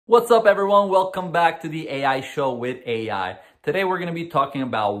What's up everyone? Welcome back to the AI show with AI. Today we're going to be talking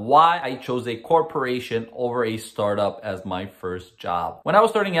about why I chose a corporation over a startup as my first job. When I was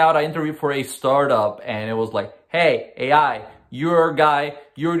starting out, I interviewed for a startup and it was like, hey, AI, you're a guy,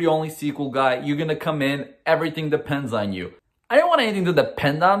 you're the only SQL guy, you're going to come in, everything depends on you. I didn't want anything to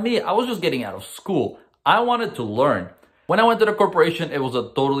depend on me. I was just getting out of school. I wanted to learn. When I went to the corporation, it was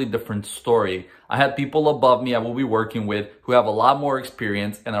a totally different story. I had people above me I will be working with who have a lot more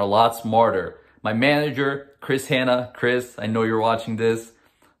experience and are a lot smarter. My manager, Chris, I know you're watching this.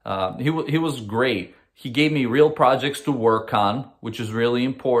 He was great. He gave me real projects to work on, which is really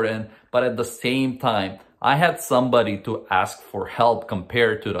important. But at the same time, I had somebody to ask for help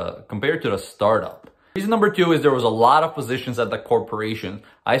compared to the startup. Reason number two is there was a lot of positions at the corporation.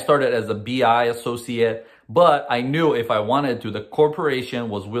 I started as a BI associate, but I knew if I wanted to, the corporation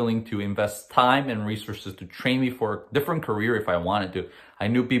was willing to invest time and resources to train me for a different career if I wanted to. I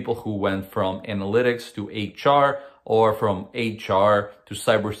knew people who went from analytics to HR or from HR to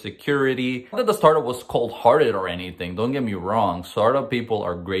cybersecurity. Not that the startup was cold-hearted or anything, don't get me wrong. Startup people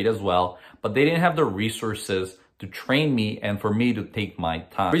are great as well, but they didn't have the resources to train me and for me to take my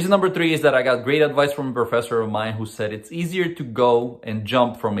time. Reason number three is that I got great advice from a professor of mine who said it's easier to go and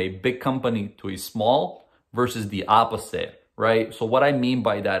jump from a big company to a small versus the opposite, right? So what I mean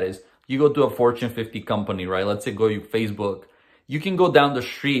by that is you go to a Fortune 50 company, right? Let's say go to Facebook. You can go down the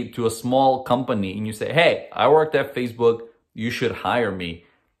street to a small company and you say, hey, I worked at Facebook, you should hire me.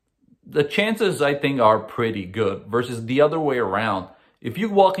 The chances I think are pretty good versus the other way around. If you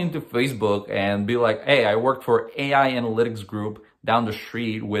walk into Facebook and be like, hey, I worked for AI analytics group down the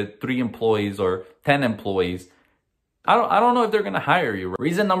street with 3 employees or 10 employees, I don't know if they're going to hire you.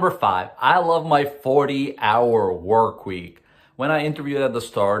 Reason number 5, I love my 40-hour work week. When I interviewed at the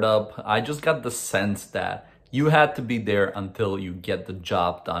startup, I just got the sense that you had to be there until you get the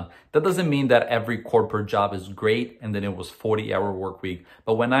job done. That doesn't mean that every corporate job is great and then it was 40-hour work week.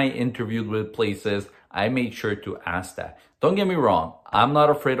 But when I interviewed with places, I made sure to ask that. Don't get me wrong. I'm not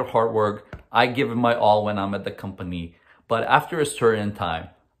afraid of hard work. I give it my all when I'm at the company. But after a certain time,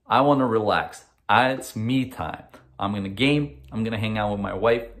 I want to relax. It's me time. I'm going to game. I'm going to hang out with my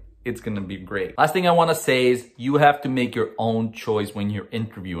wife. It's going to be great. Last thing I want to say is you have to make your own choice when you're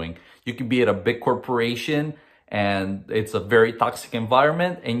interviewing. You could be at a big corporation and it's a very toxic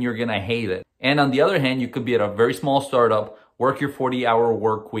environment and you're going to hate it. And on the other hand, you could be at a very small startup, work your 40-hour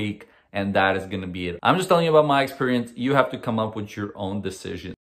work week, and that is going to be it. I'm just telling you about my experience. You have to come up with your own decision.